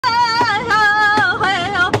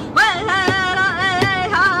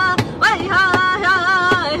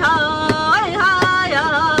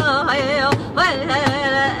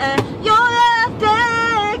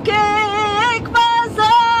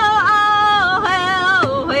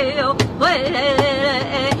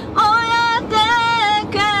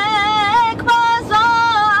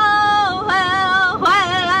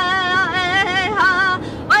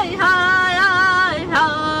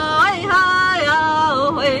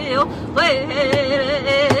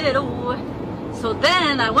So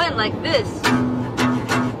then I went like this.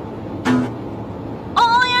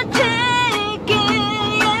 Oh, you're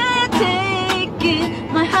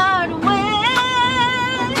taking my heart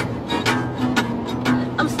away.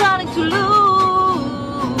 I'm starting to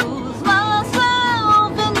lose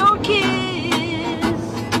myself in your kiss.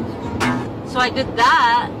 So I did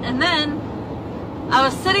that, and then I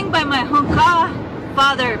was sitting by my Hunka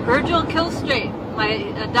father, Virgil Kilstraight, my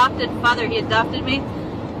adopted father. He adopted me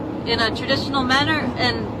in a traditional manner,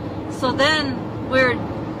 and so then we're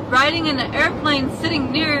riding in an airplane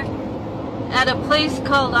sitting near at a place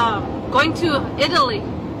called going to Italy,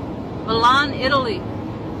 Milan, Italy.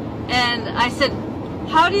 And I said,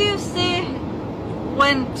 how do you say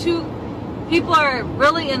when two people are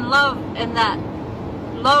really in love and that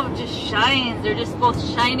love just shines, they're just both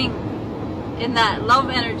shining in that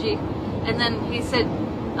love energy? And then he said,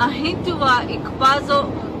 Ahintu wa ikbazo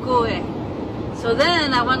kue. So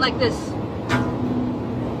then I went like this.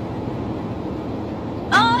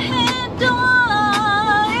 Ahintu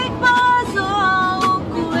wa ikbazo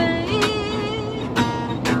kue.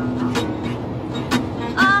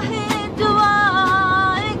 Ahintu wa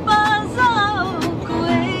ikbazo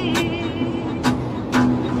kue.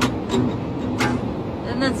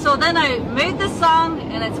 And then so then I made the song,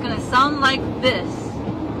 and it's gonna sound like this.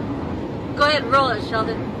 Go ahead, roll it,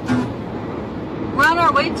 Sheldon. We're on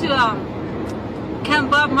our way to Camp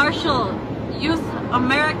Bob Marshall Youth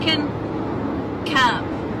American Camp.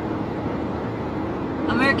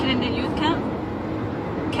 American Indian Youth Camp?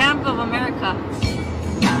 Camp of America.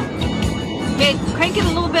 Okay, crank it a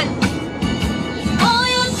little bit.